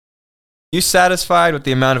You satisfied with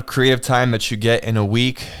the amount of creative time that you get in a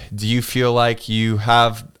week? Do you feel like you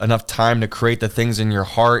have enough time to create the things in your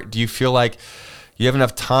heart? Do you feel like you have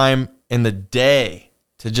enough time in the day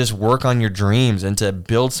to just work on your dreams and to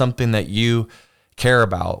build something that you care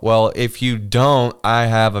about? Well, if you don't, I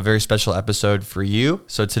have a very special episode for you.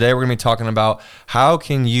 So today we're going to be talking about how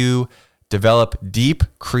can you develop deep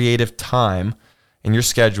creative time in your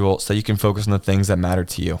schedule so you can focus on the things that matter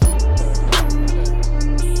to you.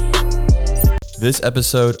 This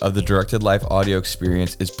episode of the Directed Life audio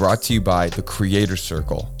experience is brought to you by the Creator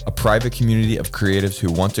Circle, a private community of creatives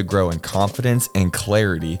who want to grow in confidence and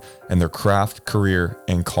clarity in their craft, career,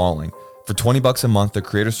 and calling. For $20 a month, the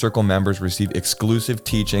Creator Circle members receive exclusive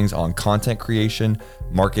teachings on content creation,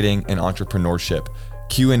 marketing, and entrepreneurship,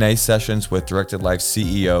 Q&A sessions with Directed Life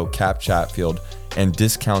CEO Cap Chatfield, and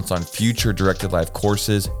discounts on future Directed Life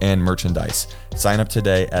courses and merchandise. Sign up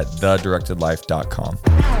today at thedirectedlife.com.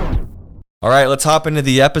 All right, let's hop into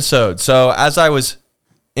the episode. So as I was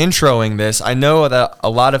introing this, I know that a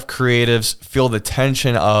lot of creatives feel the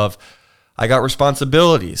tension of, I got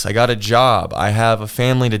responsibilities, I got a job, I have a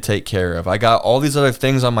family to take care of, I got all these other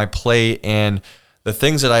things on my plate, and the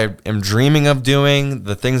things that I am dreaming of doing,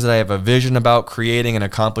 the things that I have a vision about creating and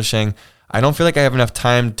accomplishing, I don't feel like I have enough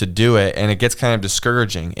time to do it, and it gets kind of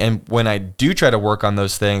discouraging. And when I do try to work on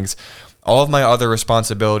those things, all of my other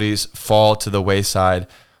responsibilities fall to the wayside.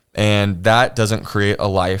 And that doesn't create a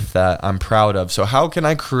life that I'm proud of. So how can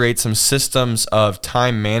I create some systems of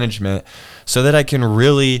time management so that I can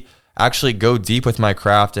really actually go deep with my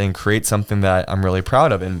craft and create something that I'm really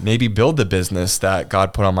proud of, and maybe build the business that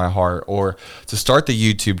God put on my heart, or to start the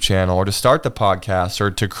YouTube channel, or to start the podcast,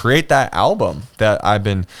 or to create that album that I've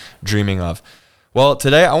been dreaming of? Well,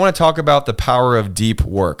 today I want to talk about the power of deep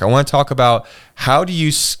work. I want to talk about how do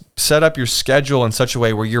you set up your schedule in such a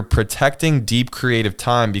way where you're protecting deep creative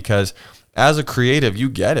time, because as a creative, you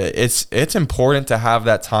get it. It's important to have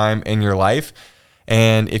that time in your life.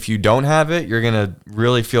 And if you don't have it, you're going to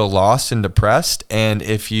really feel lost and depressed. And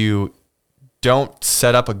if you don't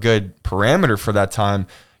set up a good parameter for that time,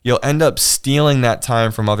 you'll end up stealing that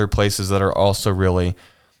time from other places that are also really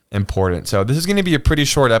important. So this is going to be a pretty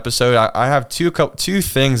short episode. I have two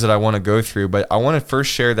things that I want to go through, but I want to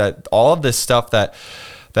first share that all of this stuff that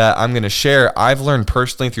I'm going to share, I've learned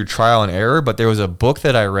personally through trial and error, but there was a book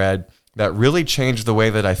that I read that really changed the way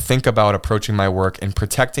that I think about approaching my work and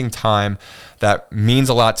protecting time that means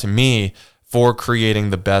a lot to me for creating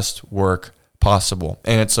the best work possible.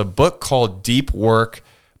 And it's a book called Deep Work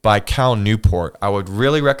by Cal Newport. I would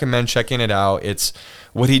really recommend checking it out.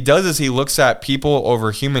 What he does is he looks at people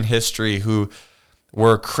over human history who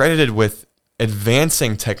were credited with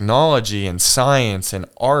advancing technology and science and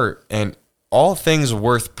art and all things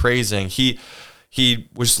worth praising. He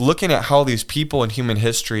was looking at how these people in human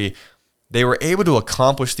history, they were able to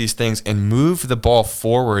accomplish these things and move the ball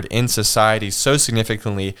forward in society so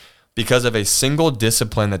significantly because of a single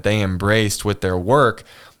discipline that they embraced with their work.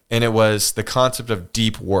 And it was the concept of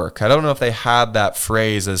deep work. I don't know if they had that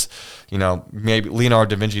phrase, as maybe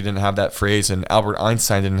Leonardo da Vinci didn't have that phrase, and Albert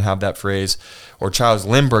Einstein didn't have that phrase, or Charles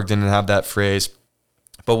Lindbergh didn't have that phrase.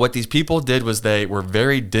 But what these people did was they were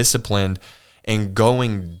very disciplined in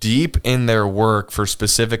going deep in their work for a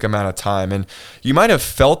specific amount of time. And you might have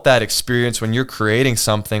felt that experience when you're creating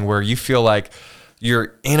something where you feel like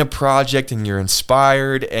you're in a project and you're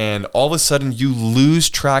inspired, and all of a sudden you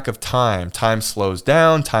lose track of time. Time slows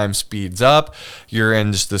down, time speeds up. You're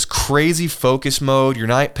in just this crazy focus mode. You're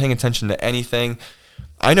not paying attention to anything.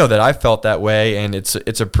 I know that I felt that way, and it's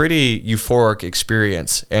a pretty euphoric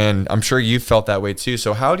experience, and I'm sure you felt that way too.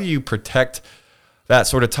 So how do you protect that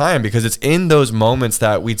sort of time? Because it's in those moments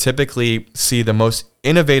that we typically see the most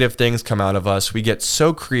innovative things come out of us. We get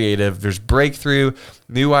so creative. There's breakthrough,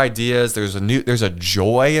 new ideas. There's a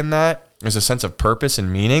joy in that. There's a sense of purpose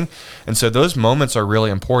and meaning. And so those moments are really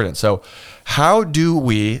important. So how do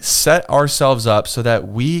we set ourselves up so that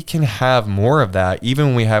we can have more of that even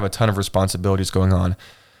when we have a ton of responsibilities going on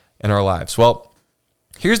in our lives? Well,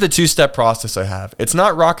 here's the two-step process I have. It's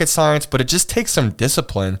not rocket science, but it just takes some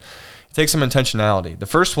discipline. It takes some intentionality. The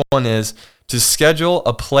first one is to schedule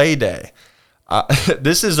a play day.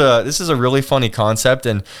 This is a really funny concept,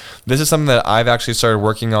 and this is something that I've actually started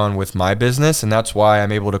working on with my business, and that's why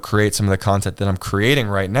I'm able to create some of the content that I'm creating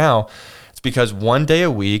right now. It's because one day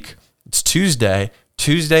a week, it's Tuesday.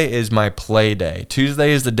 Tuesday is my play day.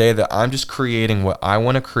 Tuesday is the day that I'm just creating what I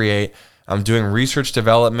want to create. I'm doing research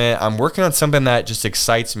development. I'm working on something that just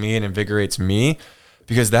excites me and invigorates me,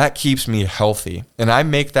 because that keeps me healthy. And I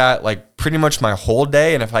make that like pretty much my whole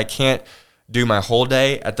day. And if I can't do my whole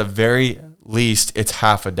day, at the very least, it's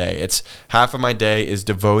half a day. It's half of my day is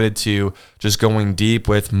devoted to just going deep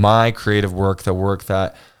with my creative work, the work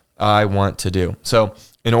that I want to do. So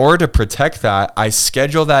in order to protect that, I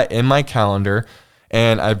schedule that in my calendar,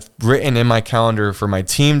 and I've written in my calendar for my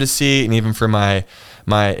team to see, and even for my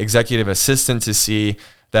executive assistant to see,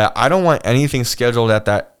 that I don't want anything scheduled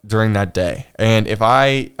during that day. And if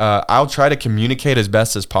I'll try to communicate as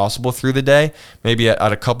best as possible through the day, maybe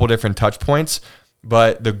at a couple different touch points.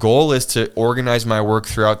 But the goal is to organize my work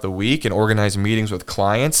throughout the week and organize meetings with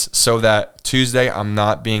clients so that Tuesday I'm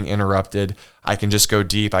not being interrupted. I can just go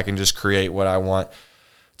deep. I can just create what I want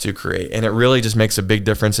to create. And it really just makes a big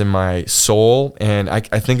difference in my soul. And I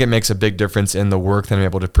think it makes a big difference in the work that I'm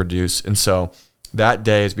able to produce. And so that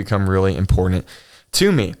day has become really important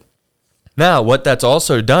to me. Now, what that's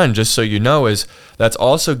also done, just so you know, is that's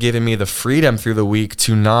also given me the freedom through the week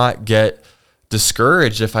to not get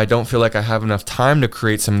discouraged if I don't feel like I have enough time to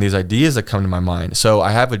create some of these ideas that come to my mind. So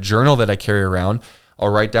I have a journal that I carry around. I'll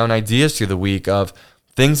write down ideas through the week of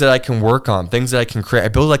things that I can work on, things that I can create. I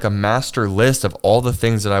build like a master list of all the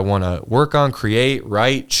things that I want to work on, create,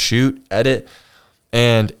 write, shoot, edit.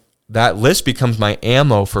 And that list becomes my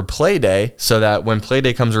ammo for play day, so that when play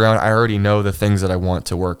day comes around, I already know the things that I want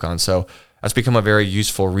to work on. So that's become a very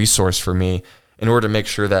useful resource for me in order to make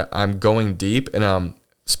sure that I'm going deep and I'm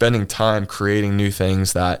spending time creating new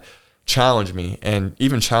things that challenge me and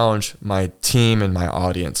even challenge my team and my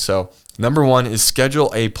audience. So number one is schedule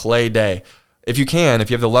a play day. If you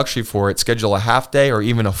have the luxury for it, schedule a half day or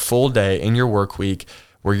even a full day in your work week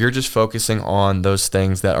where you're just focusing on those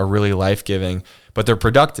things that are really life-giving, but they're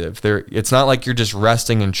productive. It's not like you're just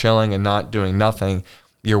resting and chilling and not doing nothing.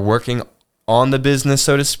 You're working on the business,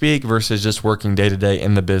 so to speak, versus just working day to day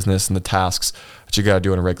in the business and the tasks that you got to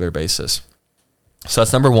do on a regular basis. So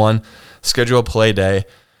that's number one, schedule a play day.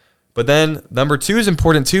 But then number two is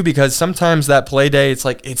important too, because sometimes that play day,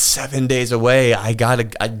 it's 7 days away. I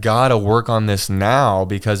gotta work on this now,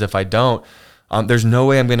 because if I don't, there's no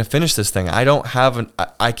way I'm going to finish this thing.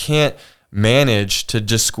 I can't manage to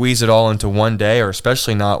just squeeze it all into one day, or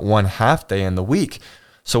especially not one half day in the week.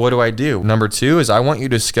 So what do? Number two is I want you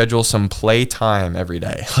to schedule some play time every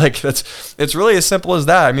day. It's really as simple as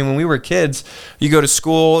that. I mean, when we were kids, you go to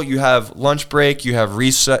school, you have lunch break, you have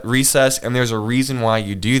recess, and there's a reason why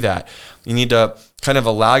you do that. You need to kind of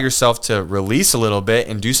allow yourself to release a little bit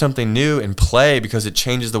and do something new and play, because it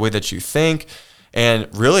changes the way that you think. And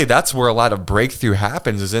really, that's where a lot of breakthrough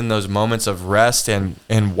happens, is in those moments of rest and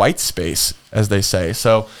white space, as they say.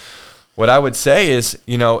 So what I would say is,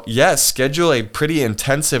 yes, schedule a pretty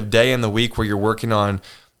intensive day in the week where you're working on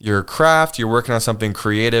your craft, you're working on something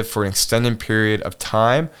creative for an extended period of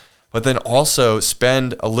time, but then also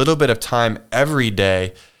spend a little bit of time every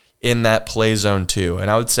day in that play zone too.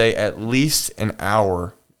 And I would say at least an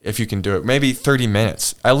hour, if you can do it, maybe 30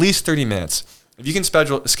 minutes, at least 30 minutes. If you can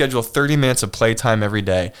schedule 30 minutes of playtime every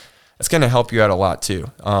day, that's going to help you out a lot too.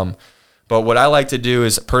 But what I like to do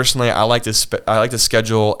is, personally, I like to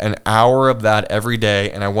schedule an hour of that every day,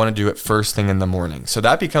 and I want to do it first thing in the morning. So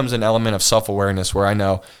that becomes an element of self-awareness, where I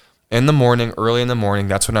know in the morning, early in the morning,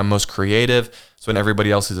 that's when I'm most creative. It's when everybody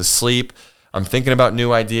else is asleep. I'm thinking about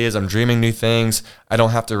new ideas. I'm dreaming new things. I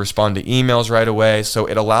don't have to respond to emails right away. So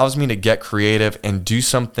it allows me to get creative and do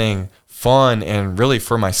something fun and really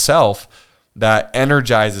for myself that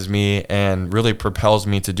energizes me and really propels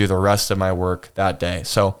me to do the rest of my work that day.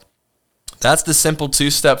 So that's the simple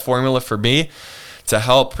two-step formula for me to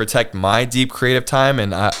help protect my deep creative time.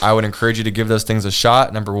 And I would encourage you to give those things a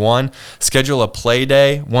shot. Number one, schedule a play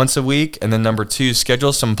day once a week. And then number two,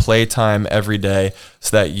 schedule some play time every day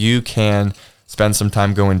so that you can spend some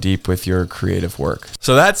time going deep with your creative work.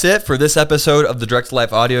 So that's it for this episode of the Direct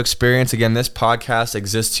Life Audio Experience. Again, this podcast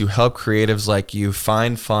exists to help creatives like you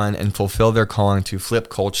find fun and fulfill their calling to flip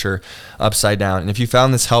culture upside down. And if you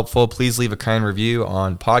found this helpful, please leave a kind review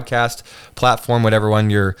on podcast platform, whatever one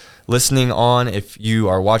you're listening on. If you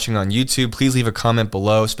are watching on YouTube, please leave a comment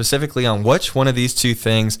below, specifically on which one of these two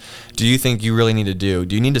things do you think you really need to do.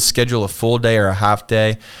 Do you need to schedule a full day or a half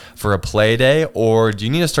day for a play day, or do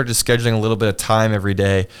you need to start just scheduling a little bit of time every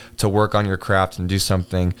day to work on your craft and do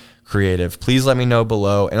something creative? Please let me know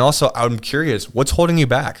below. And also, I'm curious, what's holding you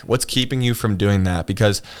back? What's keeping you from doing that?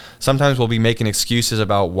 Because sometimes we'll be making excuses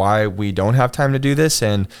about why we don't have time to do this,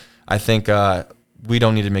 and I think we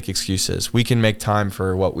don't need to make excuses. We can make time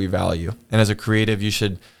for what we value. And as a creative, you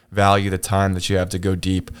should value the time that you have to go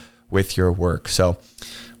deep with your work. So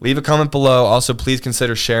leave a comment below. Also, please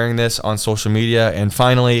consider sharing this on social media. And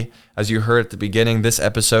finally, as you heard at the beginning, this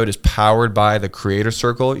episode is powered by the Creator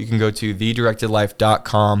Circle. You can go to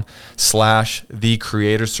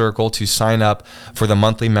thedirectedlife.com/thecreatorcircle to sign up for the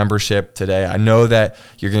monthly membership today. I know that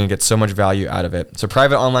you're going to get so much value out of it. It's a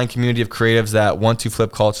private online community of creatives that want to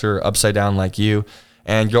flip culture upside down like you.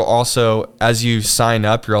 And you'll also, as you sign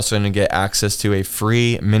up, you're also going to get access to a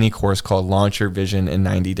free mini course called Launch Your Vision in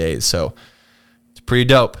 90 Days. So it's pretty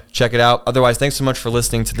dope. Check it out. Otherwise, thanks so much for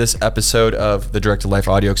listening to this episode of the Directed Life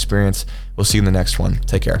Audio Experience. We'll see you in the next one.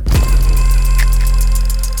 Take care.